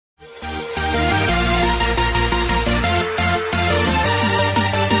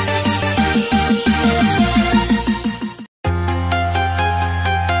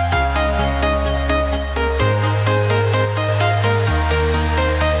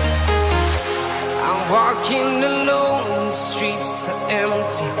walking alone, the streets are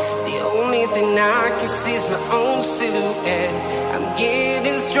empty. The only thing I can see is my own silhouette. I'm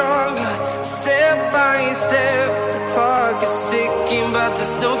getting stronger, step by step. The clock is ticking, but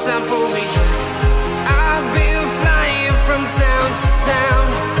there's no time for regrets. I've been flying from town to town,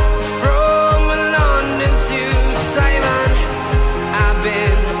 from London to Taiwan. I've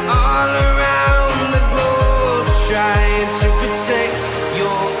been all around the globe, trying to protect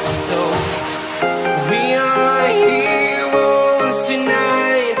your soul. We are heroes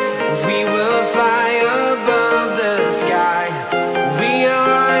tonight. We will fly above the sky. We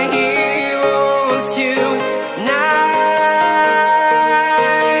are heroes tonight.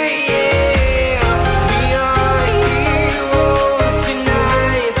 Yeah. We are heroes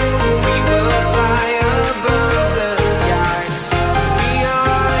tonight. We will fly above the sky. We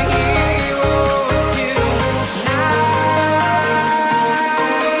are heroes tonight.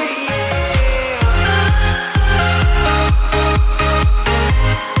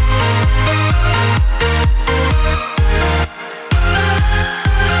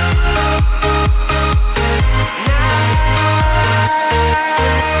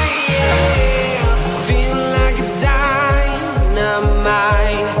 Feeling like a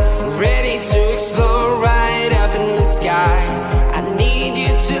dynamite, ready to explode right up in the sky. I need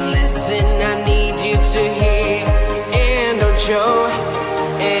you to listen, I need you to hear, and don't show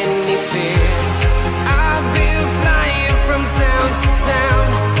any fear. I've been flying from town to town,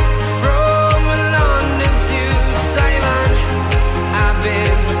 from London to Taiwan. I've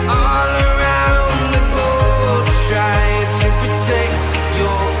been all around the globe, trying to protect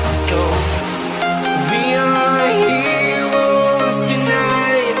your soul. We are heroes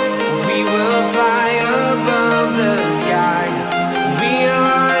tonight. We will fly above the sky. We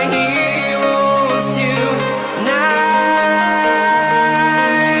are heroes tonight.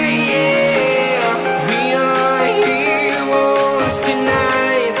 Yeah. We are heroes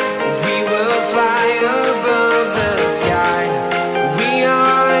tonight. We will fly above the sky. We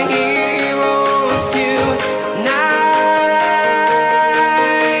are heroes tonight.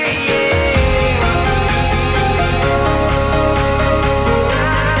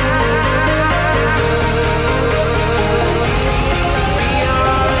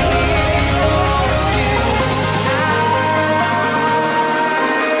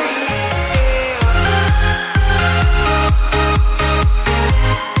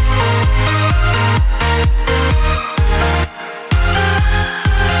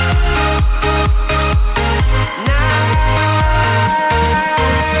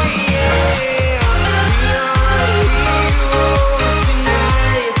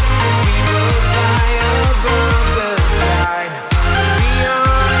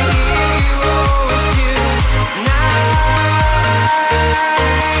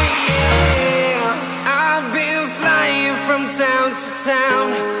 Town to town,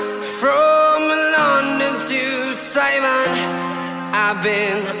 from London to Taiwan. I've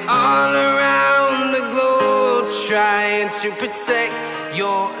been all around the globe, trying to protect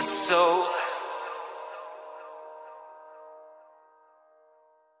your soul.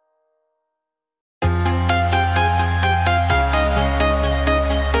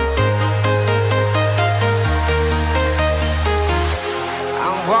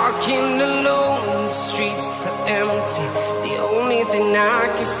 I'm walking alone, the streets are empty. The only thing I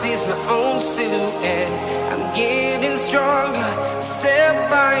can see is my own silhouette. I'm getting stronger, step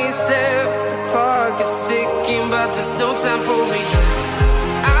by step. The clock is ticking, but there's no time for regrets.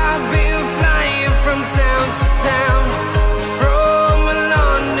 I've been flying from town to town, from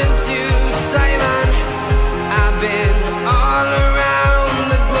London to Taiwan. I've been all around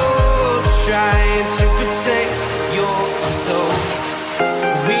the globe, trying to protect your soul.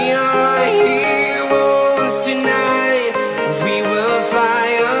 We are heroes tonight. We will fly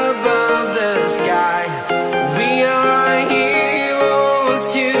above the sky. We are heroes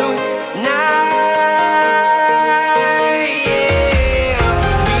tonight. Yeah.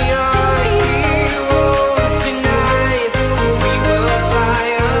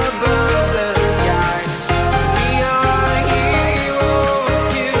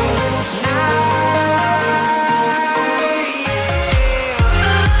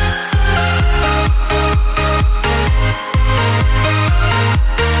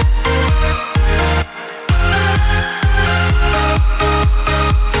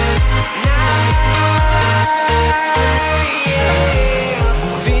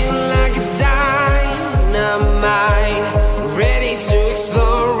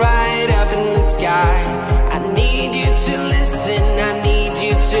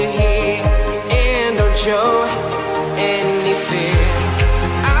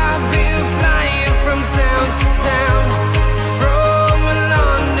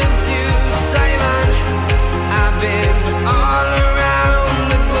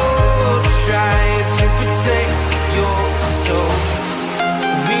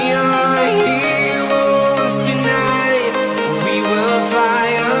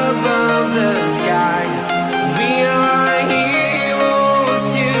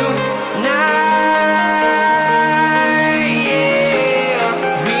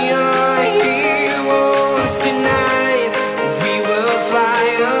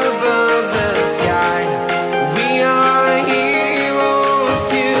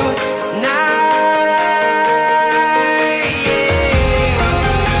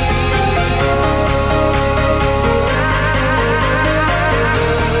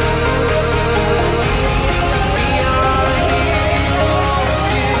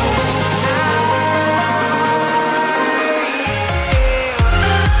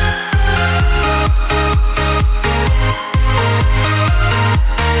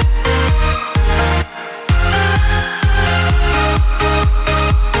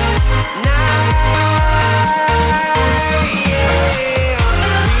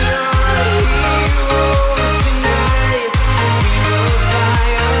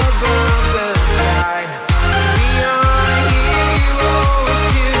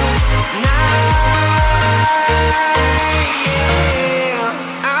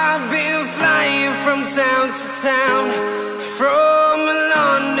 town to town, from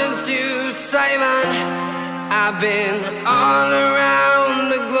London to Taiwan. I've been all around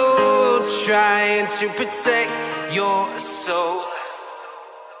the globe trying to protect your soul.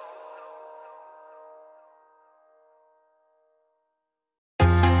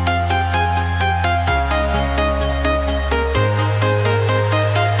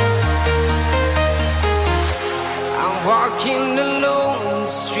 Walking alone, the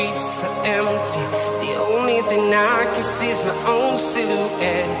streets are empty. The only thing I can see is my own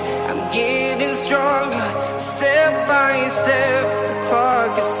silhouette. I'm getting stronger, step by step. The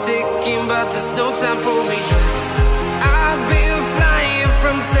clock is ticking, but there's no time for me. I've been flying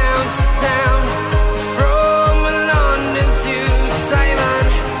from town to town, from London to Taiwan.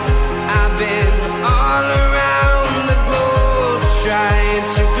 I've been all around the globe trying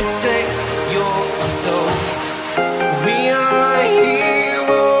to protect your soul. We are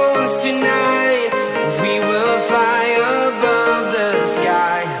heroes tonight. We will fly above the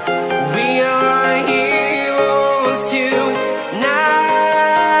sky. We are heroes tonight.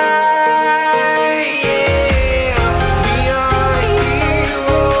 Yeah. We are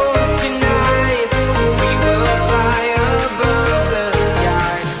heroes tonight. We will fly above the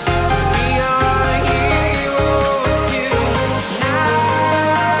sky. We are heroes tonight.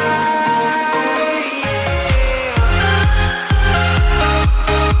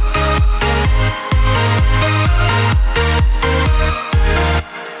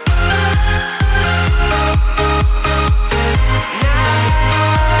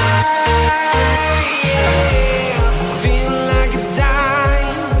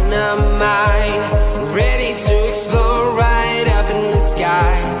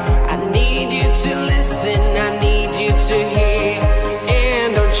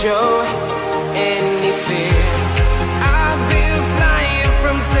 Show any fear. I've been flying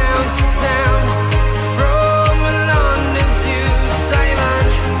from town to town, from London to Taiwan.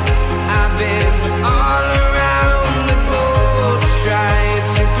 I've been all around the globe trying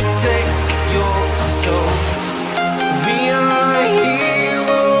to protect your soul. We are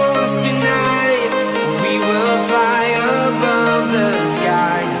heroes tonight. We will fly above the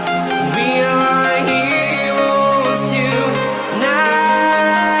sky. We are heroes tonight.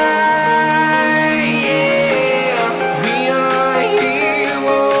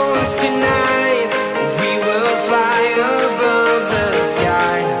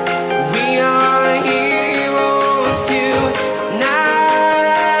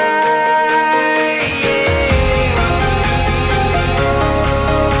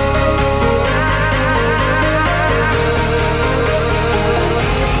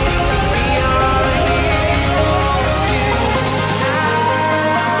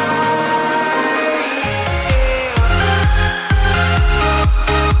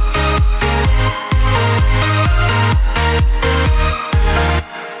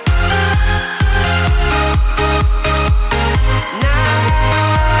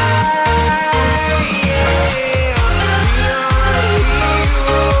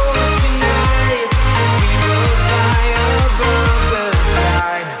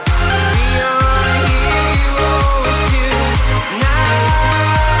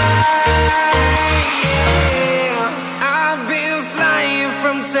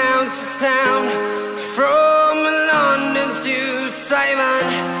 Town to town, from London to Taiwan.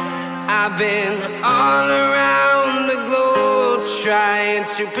 I've been all around the globe trying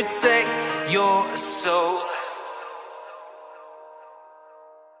to protect your soul.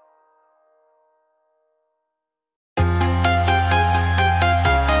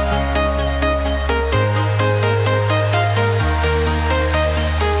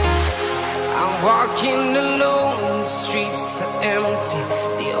 I'm walking alone, the streets are empty.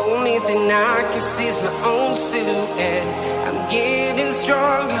 The only thing I can see is my own silhouette. I'm getting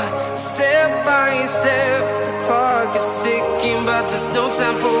stronger, step by step. The clock is ticking, but there's no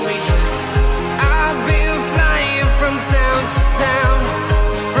time for me. I've been flying from town to town,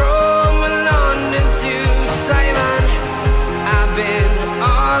 from London to Taiwan. I've been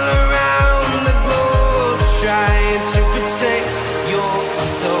all around the globe trying to protect your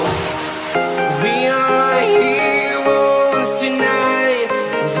soul. We are heroes tonight.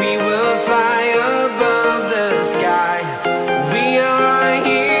 We will fly above the sky. We are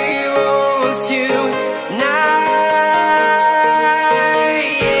heroes tonight.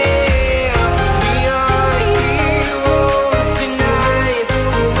 Yeah. We are heroes tonight.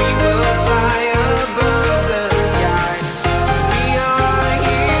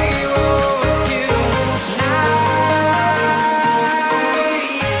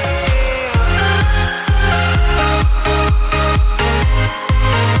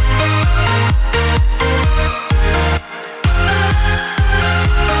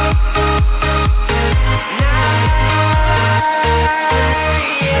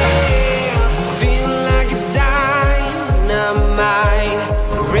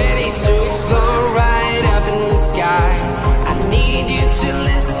 need you to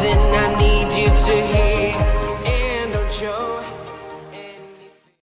listen. I